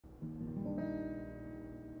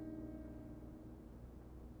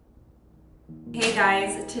Hey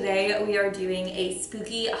guys, today we are doing a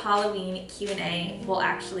spooky Halloween Q&A, well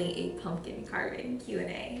actually a pumpkin carving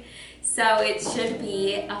Q&A. So it should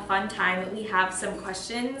be a fun time. We have some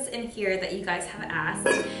questions in here that you guys have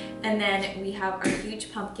asked, and then we have our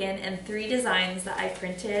huge pumpkin and 3 designs that I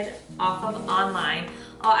printed off of online.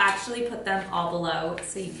 I'll actually put them all below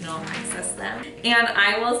so you can all access them. And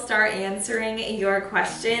I will start answering your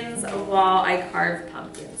questions while I carve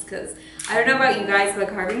pumpkins, because I don't know about you guys, but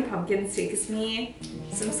carving pumpkins takes me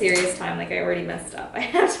some serious time. Like, I already messed up. I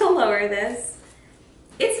have to lower this.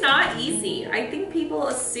 It's not easy. I think people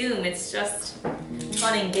assume it's just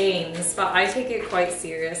fun and games, but I take it quite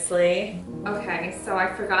seriously. Okay, so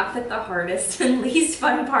I forgot that the hardest and least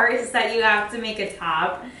fun part is that you have to make a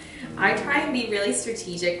top. I try and be really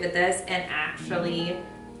strategic with this and actually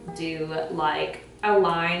do like a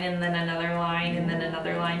line and then another line and then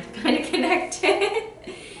another line to kind of connect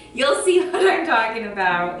it. You'll see what I'm talking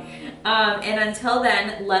about. And until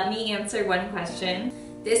then, let me answer one question.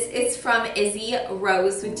 This is from Izzy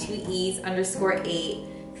Rose with 2 E's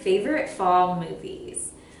 _8. Favorite fall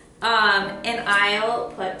movies. And I'll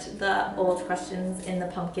put the old questions in the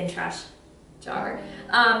pumpkin trash jar.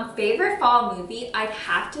 Favorite fall movie, I'd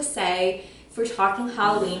have to say, if we're talking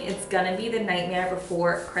Halloween, it's gonna be The Nightmare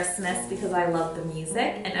Before Christmas because I love the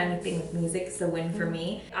music, and anything with music is a win for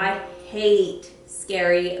me. I hate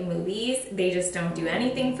scary movies. They just don't do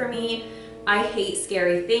anything for me. I hate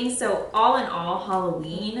scary things, so all in all,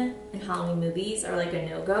 Halloween and Halloween movies are like a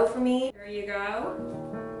no-go for me. There you go.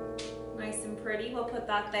 Nice and pretty. We'll put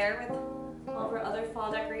that there with all of our other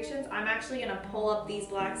fall decorations. I'm actually gonna pull up these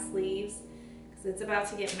black sleeves because it's about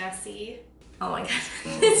to get messy. Oh my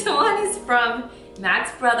god. This one is from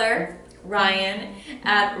Matt's brother, Ryan,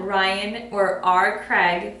 at Ryan or R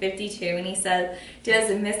Craig 52, and he says,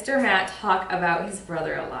 does Mr. Matt talk about his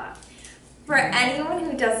brother a lot? For anyone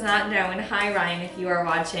who does not know, and hi Ryan if you are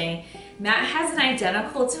watching, Matt has an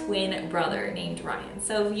identical twin brother named Ryan.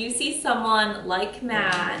 So if you see someone like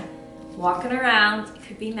Matt walking around, it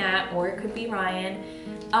could be Matt or it could be Ryan.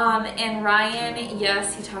 And Ryan,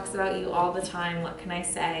 yes, he talks about you all the time. What can I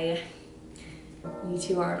say? You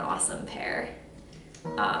two are an awesome pair.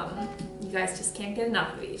 You guys just can't get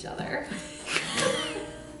enough of each other.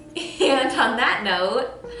 And on that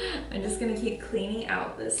note, I'm just gonna keep cleaning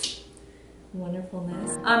out this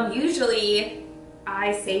wonderfulness. Usually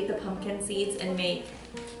I save the pumpkin seeds and make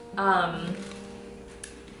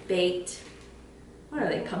baked, what are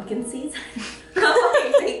they, pumpkin seeds?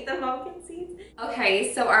 I bake the pumpkin seeds.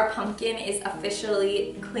 Okay, so our pumpkin is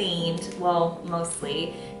officially cleaned, well,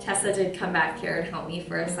 mostly. Tessa did come back here and help me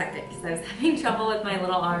for a second because I was having trouble with my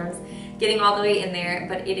little arms getting all the way in there,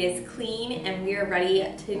 but it is clean and we are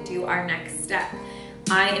ready to do our next step.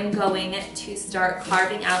 I am going to start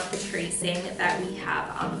carving out the tracing that we have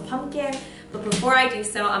on the pumpkin, but before I do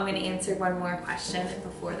so, I'm going to answer one more question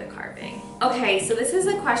before the carving. Okay, so this is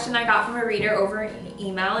a question I got from a reader over an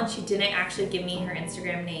email, and she didn't actually give me her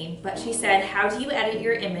Instagram name, but she said, how do you edit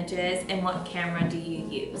your images and what camera do you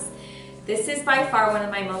use? This is by far one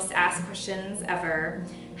of my most asked questions ever.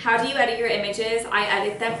 How do you edit your images? I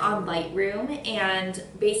edit them on Lightroom, and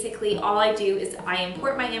basically all I do is I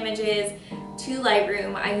import my images to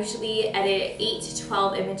Lightroom. I usually edit 8 to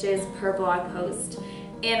 12 images per blog post,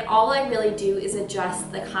 and all I really do is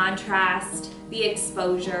adjust the contrast, the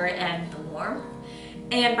exposure, and the warmth.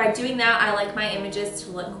 And by doing that, I like my images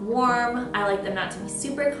to look warm, I like them not to be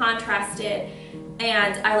super contrasted,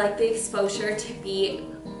 and I like the exposure to be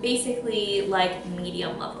basically like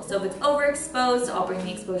medium level. So if it's overexposed, I'll bring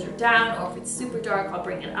the exposure down, or if it's super dark, I'll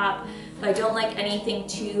bring it up. But I don't like anything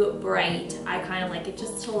too bright. I kind of like it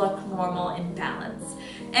just to look normal and balanced.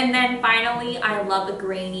 And then finally, I love a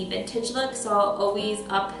grainy vintage look, so I'll always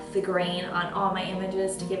up the grain on all my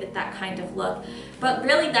images to give it that kind of look. But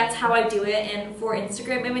really, that's how I do it. And for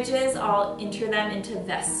Instagram images, I'll enter them into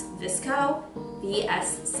VSCO,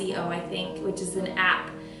 VSCO I think, which is an app.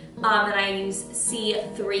 And I use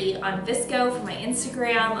C3 on VSCO for my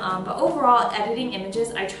Instagram. But overall, editing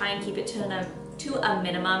images, I try and keep it to a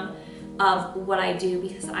minimum of what I do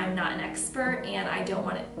because I'm not an expert and I don't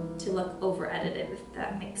want it to look over edited, if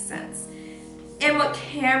that makes sense. And what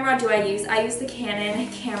camera do I use? I use the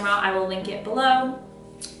Canon camera. I will link it below.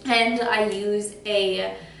 And I use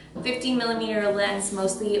a 15mm lens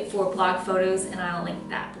mostly for blog photos, and I'll link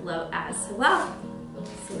that below as well.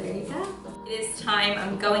 So there you go. It is time.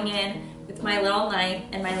 I'm going in with my little knife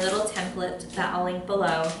and my little template that I'll link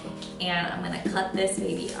below, and I'm gonna cut this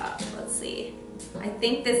baby up. Let's see. I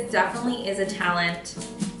think this definitely is a talent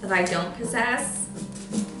that I don't possess,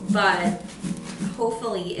 but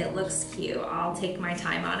hopefully it looks cute. I'll take my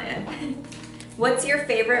time on it. What's your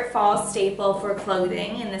favorite fall staple for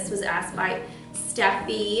clothing? And this was asked by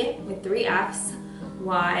Steffi with 3 F's,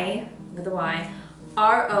 Y with a Y,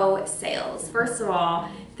 R-O Sales. First of all,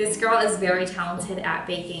 this girl is very talented at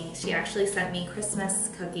baking. She actually sent me Christmas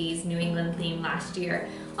cookies, New England theme, last year.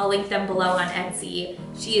 I'll link them below on Etsy.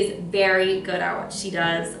 She is very good at what she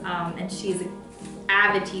does, and she's an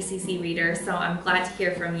avid TCC reader, so I'm glad to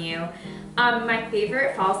hear from you. My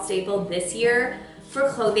favorite fall staple this year for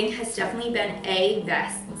clothing has definitely been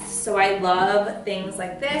vests. So I love things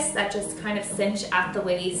like this that just kind of cinch at the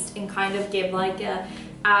waist and kind of give like a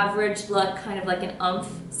average look, kind of like an oomph,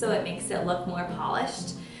 so it makes it look more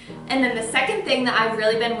polished. And then the second thing that I've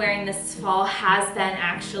really been wearing this fall has been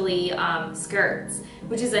actually skirts,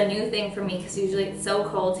 which is a new thing for me because usually it's so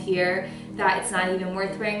cold here that it's not even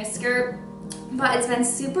worth wearing a skirt. But it's been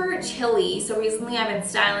super chilly, so recently I've been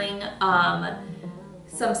styling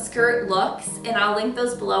some skirt looks, and I'll link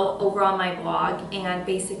those below over on my blog. And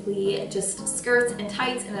basically just skirts and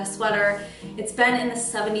tights and a sweater. It's been in the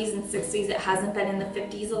 70s and 60s, it hasn't been in the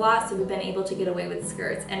 50s a lot, so we've been able to get away with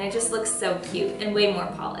skirts, and it just looks so cute and way more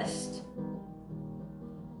polished.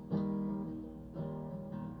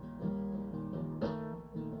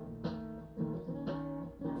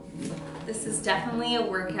 This is definitely a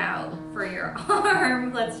workout for your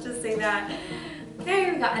arm, let's just say that.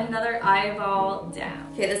 Okay, we got another eyeball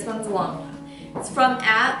down. Okay, this one's a long one. It's from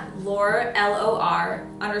 @Lor, L-O-R,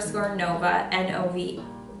 _Nova, N-O-V-O-A.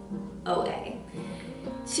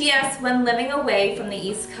 She asks, when living away from the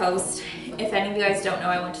East Coast, if any of you guys don't know,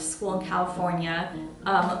 I went to school in California,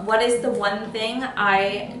 what is the one thing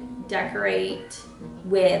I decorate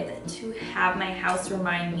with to have my house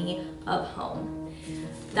remind me of home?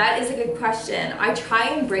 That is a good question. I try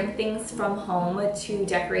and bring things from home to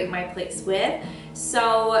decorate my place with.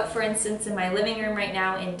 So for instance, in my living room right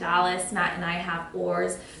now in Dallas, Matt and I have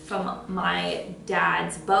oars from my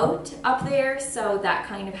dad's boat up there. So that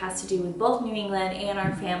kind of has to do with both New England and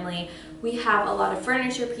our family. We have a lot of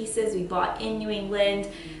furniture pieces we bought in New England.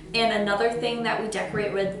 And another thing that we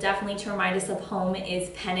decorate with, definitely to remind us of home, is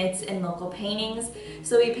pennants and local paintings.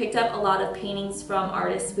 So we picked up a lot of paintings from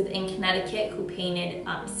artists within Connecticut who painted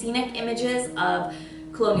scenic images of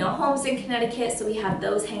colonial homes in Connecticut. So we have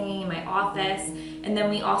those hanging in my office. And then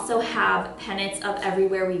we also have pennants of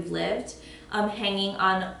everywhere we've lived hanging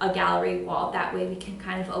on a gallery wall. That way we can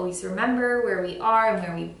kind of always remember where we are and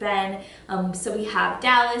where we've been. So we have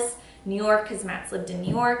Dallas, New York, because Matt's lived in New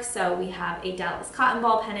York, so we have a Dallas Cotton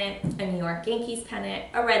Ball pennant, a New York Yankees pennant,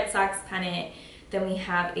 a Red Sox pennant, then we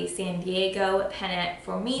have a San Diego pennant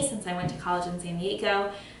for me since I went to college in San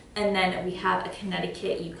Diego, and then we have a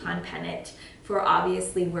Connecticut Yukon pennant for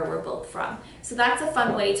obviously where we're both from. So that's a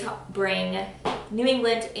fun way to bring New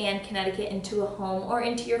England and Connecticut into a home or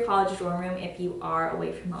into your college dorm room if you are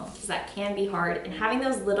away from home, because that can be hard, and having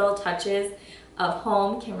those little touches of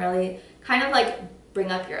home can really kind of like bring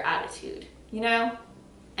up your attitude, you know?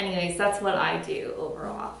 Anyways, that's what I do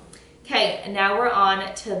overall. Okay, and now we're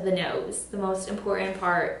on to the nose, the most important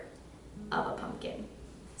part of a pumpkin.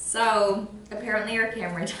 So apparently our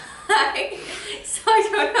camera died, so I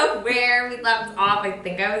don't know where we left off. I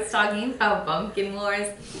think I was talking about pumpkin wars,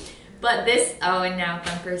 but this, oh, and now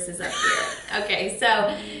Thumpers is up here. Okay,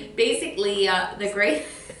 so basically the great,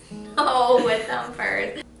 oh, with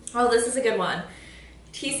Thumpers. Oh, this is a good one.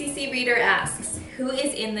 TCC reader asks, who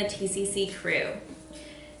is in the TCC crew?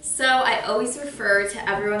 So I always refer to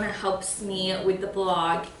everyone that helps me with the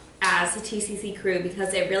blog as a TCC crew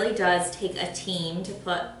because it really does take a team to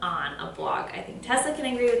put on a blog. I think Tessa can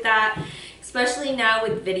agree with that, especially now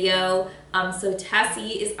with video. So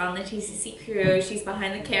Tessie is on the TCC crew. She's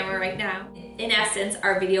behind the camera right now. In essence,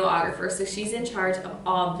 our videographer. So she's in charge of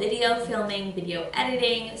all video filming, video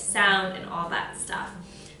editing, sound, and all that stuff.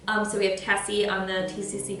 So we have Tessie on the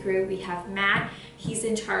TCC crew. We have Matt. He's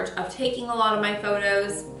in charge of taking a lot of my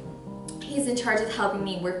photos. He's in charge of helping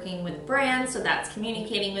me working with brands, so that's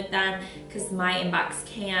communicating with them because my inbox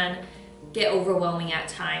can get overwhelming at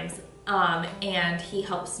times. And he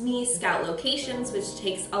helps me scout locations, which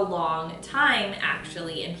takes a long time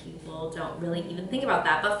actually, and people don't really even think about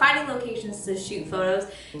that. But finding locations to shoot photos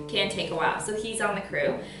can take a while, so he's on the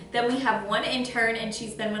crew. Then we have one intern, and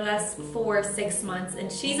she's been with us for 6 months,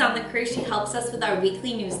 and she's on the crew. She helps us with our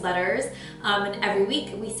weekly newsletters, and every week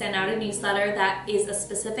we send out a newsletter that is a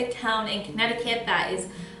specific town in Connecticut that is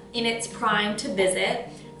in its prime to visit,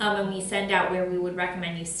 and we send out where we would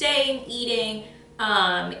recommend you staying, eating,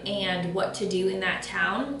 and what to do in that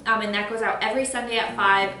town, and that goes out every Sunday at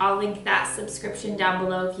 5. I'll link that subscription down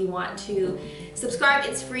below if you want to subscribe.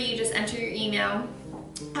 It's free, you just enter your email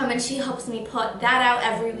And she helps me put that out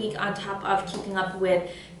every week on top of keeping up with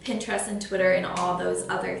Pinterest and Twitter and all those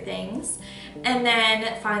other things. And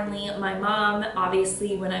then finally, my mom,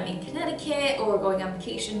 obviously when I'm in Connecticut or going on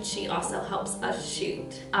vacation, she also helps us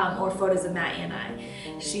shoot or photos of Matt and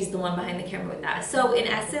I. She's the one behind the camera with that. So in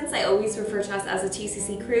essence, I always refer to us as a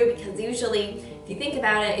TCC crew because usually, if you think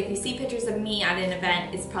about it, if you see pictures of me at an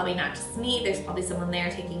event, it's probably not just me, there's probably someone there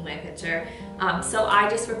taking my picture. So I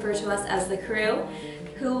just refer to us as the crew.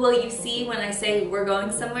 Who will you see when I say we're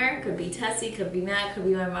going somewhere? Could be Tessie, could be Matt, could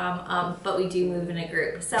be my mom, but we do move in a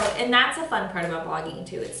group. So, and that's a fun part about blogging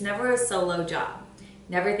too. It's never a solo job.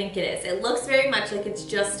 Never think it is. It looks very much like it's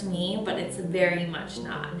just me, but it's very much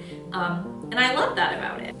not. And I love that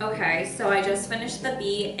about it. Okay, so I just finished the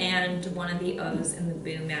B and one of the O's in the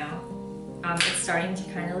boo mouth. It's starting to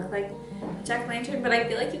kind of look like a jack-o'-lantern, but I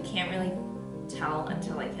feel like you can't really tell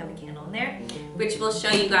until like you have a candle in there, which we'll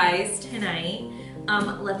show you guys tonight.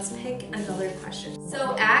 Let's pick another question.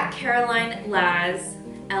 So at Caroline Laz,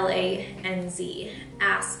 L-A-N-Z,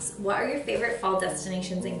 asks, what are your favorite fall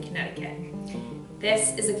destinations in Connecticut?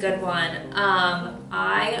 This is a good one.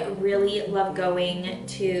 I really love going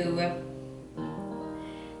to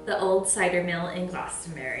the old cider mill in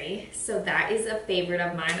Glastonbury. So that is a favorite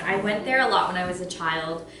of mine. I went there a lot when I was a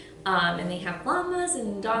child, and they have llamas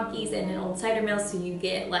and donkeys and an old cider mill, so you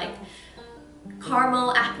get like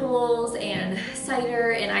caramel apples and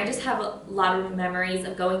cider, and I just have a lot of memories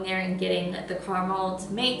of going there and getting the caramel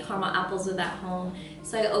to make caramel apples with at home.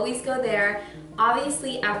 So I always go there.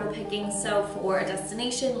 Obviously apple picking, so for a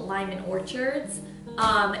destination, Lyman Orchards.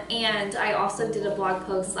 And I also did a blog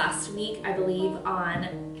post last week, I believe,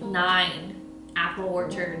 on 9 apple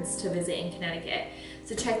orchards to visit in Connecticut.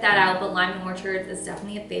 So check that out, but Lyman Orchards is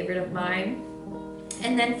definitely a favorite of mine.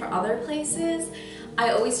 And then for other places,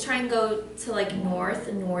 I always try and go to like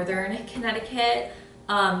northern Connecticut.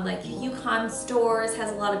 Like Yukon Stores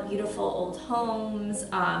has a lot of beautiful old homes,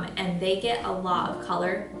 and they get a lot of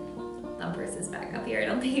color. Thumpers is back up here, I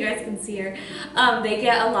don't think you guys can see her. They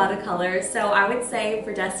get a lot of color, so I would say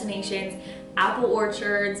for destinations, apple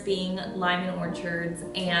orchards being Lyman Orchards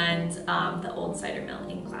and the old cider mill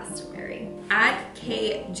in Glastonbury. At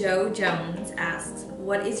Kate Joe Jones asks,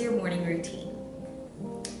 what is your morning routine?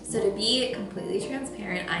 So to be completely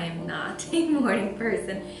transparent, I am not a morning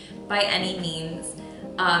person by any means.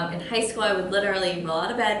 In high school, I would literally roll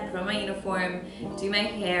out of bed, put on my uniform, do my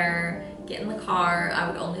hair, get in the car. I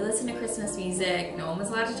would only listen to Christmas music. No one was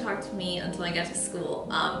allowed to talk to me until I got to school.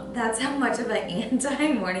 That's how much of an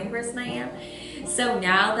anti-morning person I am. So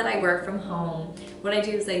now that I work from home, what I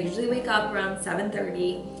do is I usually wake up around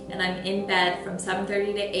 7:30 and I'm in bed from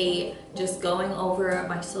 7:30 to 8 just going over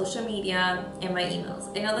my social media and my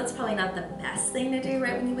emails. I know that's probably not the best thing to do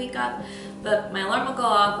right when you wake up, but my alarm will go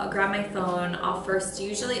off, I'll grab my phone, I'll first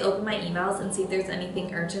usually open my emails and see if there's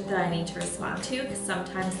anything urgent that I need to respond to, because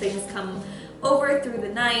sometimes things come over through the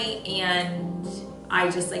night and I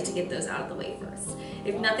just like to get those out of the way first.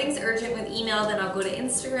 If nothing's urgent with email, then I'll go to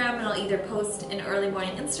Instagram and I'll either post an early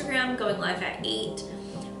morning Instagram going live at 8,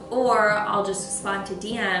 or I'll just respond to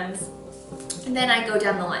DMs, and then I go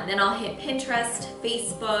down the line. Then I'll hit Pinterest,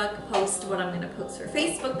 Facebook, post what I'm going to post for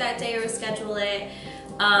Facebook that day or schedule it,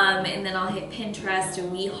 and then I'll hit Pinterest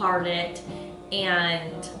and we heart it,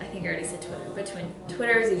 and I think I already said Twitter, but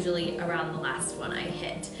Twitter is usually around the last one I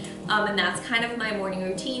hit. And that's kind of my morning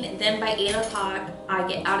routine. Then by 8 o'clock, I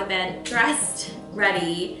get out of bed, dressed,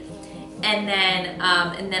 ready, and then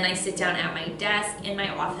I sit down at my desk in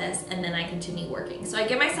my office, and then I continue working. So I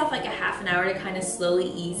give myself like a half an hour to kind of slowly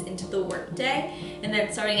ease into the work day, and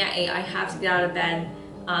then starting at 8, I have to get out of bed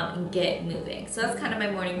and get moving. So that's kind of my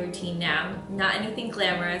morning routine now. Not anything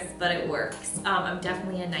glamorous, but it works. I'm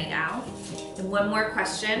definitely a night owl. And one more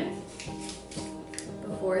question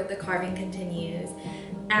before the carving continues.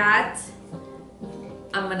 At,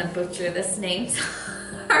 I'm gonna butcher this name,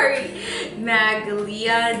 sorry,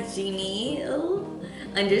 Maglia Genie _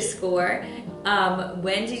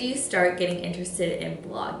 when did you start getting interested in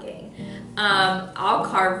blogging? I'll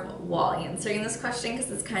carve while answering this question because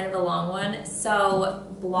it's kind of a long one. So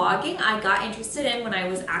blogging, I got interested in when I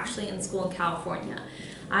was actually in school in California.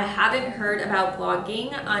 I hadn't heard about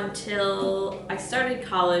blogging until I started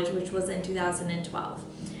college, which was in 2012.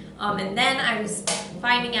 And then I was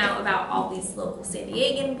finding out about all these local San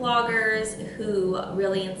Diegan bloggers who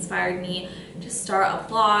really inspired me to start a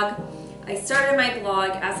blog. I started my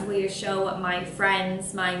blog as a way to show my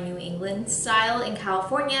friends my New England style in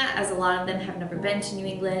California, as a lot of them have never been to New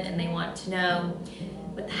England and they want to know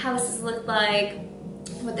what the houses look like,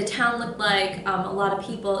 what the town looked like. A lot of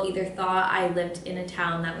people either thought I lived in a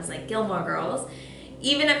town that was like Gilmore Girls,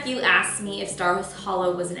 even if you asked me if Stars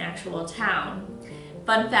Hollow was an actual town.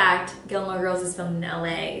 Fun fact, Gilmore Girls is filmed in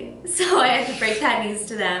LA, so I had to break that news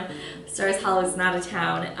to them. Stars Hollow is not a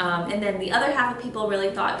town. And then the other half of people really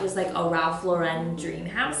thought it was like a Ralph Lauren dream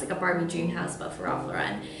house, like a Barbie dream house, but for Ralph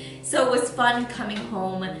Lauren. So it was fun coming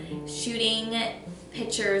home, shooting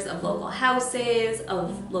pictures of local houses,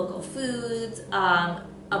 of local foods,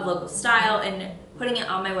 of local style, and putting it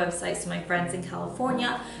on my website so my friends in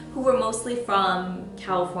California, who were mostly from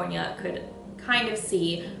California, could kind of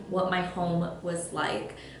see what my home was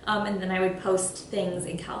like. And then I would post things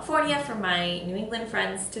in California for my New England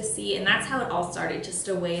friends to see, and that's how it all started, just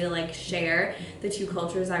a way to like share the two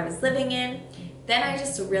cultures I was living in. Then I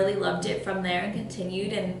just really loved it from there and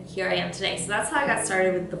continued, and here I am today. So that's how I got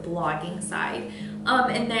started with the blogging side.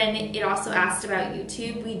 And then it also asked about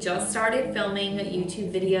YouTube. We just started filming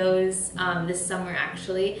YouTube videos this summer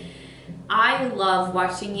actually. I love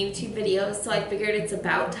watching YouTube videos, so I figured it's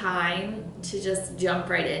about time to just jump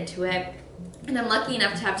right into it. And I'm lucky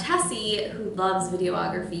enough to have Tessie, who loves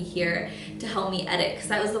videography, here to help me edit, because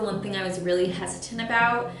that was the one thing I was really hesitant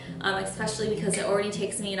about, especially because it already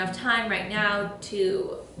takes me enough time right now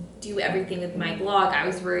to do everything with my blog. I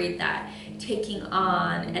was worried that taking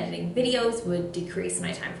on editing videos would decrease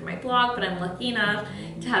my time for my blog, but I'm lucky enough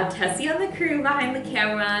to have Tessie on the crew behind the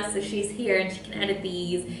camera, so she's here and she can edit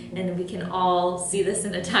these and we can all see this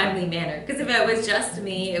in a timely manner, because if it was just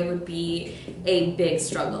me, it would be a big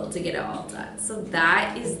struggle to get it all done. So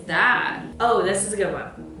that is that. Oh, this is a good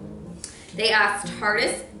one. They asked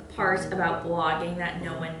hardest part about blogging that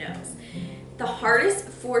no one knows. The hardest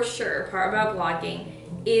for sure part about blogging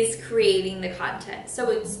is creating the content.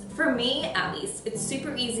 So it's, for me at least, it's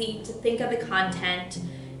super easy to think of the content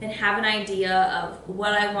and have an idea of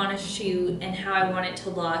what I want to shoot and how I want it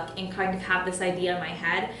to look and kind of have this idea in my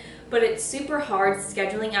head. But it's super hard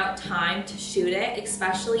scheduling out time to shoot it,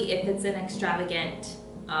 especially if it's an extravagant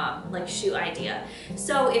like shoot idea.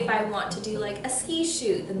 So if I want to do like a ski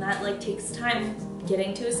shoot, then that like takes time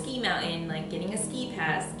getting to a ski mountain, like getting a ski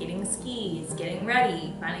pass, getting the skis, getting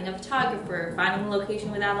ready, finding a photographer, finding a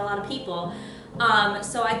location without a lot of people.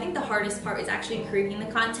 So I think the hardest part is actually creating the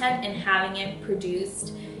content and having it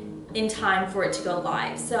produced in time for it to go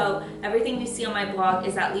live. So everything you see on my blog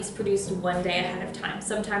is at least produced one day ahead of time.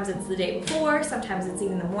 Sometimes it's the day before, sometimes it's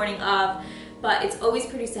even the morning of, but it's always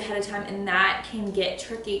produced ahead of time, and that can get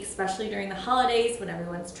tricky, especially during the holidays when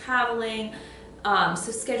everyone's traveling.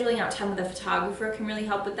 So scheduling out time with a photographer can really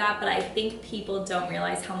help with that, but I think people don't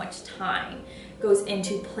realize how much time goes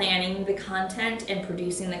into planning the content and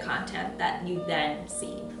producing the content that you then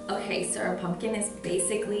see. Okay, so our pumpkin is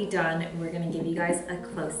basically done. We're gonna give you guys a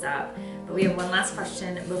close-up, but we have one last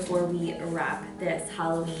question before we wrap this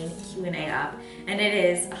Halloween Q&A up, and it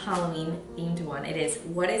is a Halloween themed one. It is,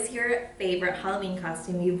 what is your favorite Halloween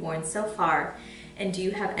costume you've worn so far, and do you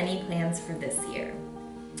have any plans for this year?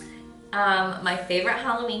 My favorite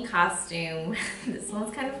Halloween costume, this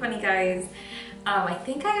one's kind of funny, guys. I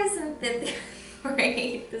think I was in 5th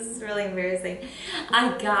grade. This is really embarrassing.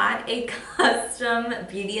 I got a custom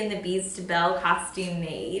Beauty and the Beast Belle costume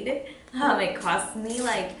made. It cost me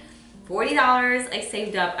like $40. I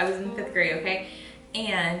saved up. I was in 5th grade, okay?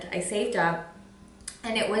 And I saved up,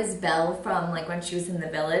 and it was Belle from like when she was in the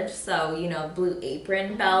village. So, you know, Blue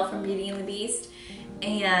Apron Belle from Beauty and the Beast.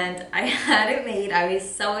 And I had it made. I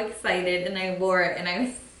was so excited, and I wore it, and I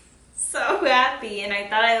was so happy, and I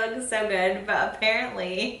thought I looked so good, but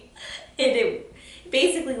apparently it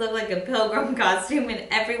basically looked like a pilgrim costume, and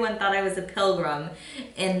everyone thought I was a pilgrim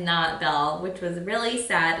and not Belle, which was really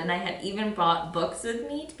sad. And I had even brought books with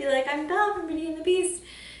me to be like, I'm Belle from Beauty and the Beast.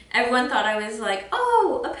 Everyone thought I was like,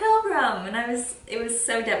 oh, a pilgrim, and it was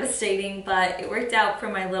so devastating, but it worked out for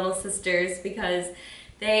my little sisters because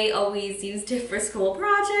they always used it for school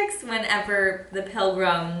projects whenever the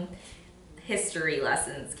pilgrim history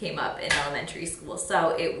lessons came up in elementary school. So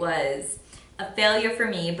it was a failure for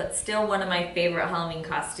me, but still one of my favorite Halloween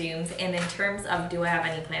costumes. And in terms of do I have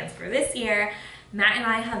any plans for this year, Matt and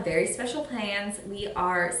I have very special plans. We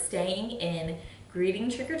are staying in, greeting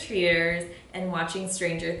trick-or-treaters, and watching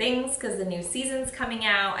Stranger Things because the new season's coming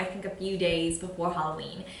out, I think a few days before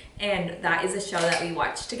Halloween. And that is a show that we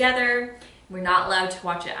watch together. We're not allowed to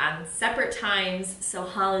watch it on separate times, so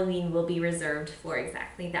Halloween will be reserved for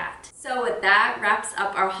exactly that. So that wraps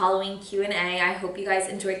up our Halloween Q&A. I hope you guys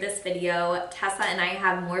enjoyed this video. Tessa and I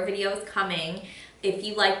have more videos coming If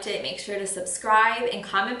you liked it, make sure to subscribe and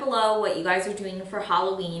comment below what you guys are doing for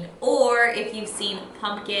Halloween, or if you've seen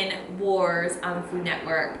Pumpkin Wars on the Food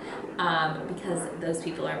Network, because those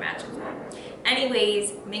people are magical.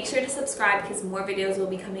 Anyways, make sure to subscribe because more videos will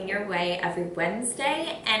be coming your way every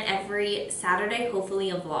Wednesday and every Saturday,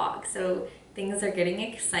 hopefully a vlog. So things are getting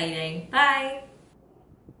exciting. Bye!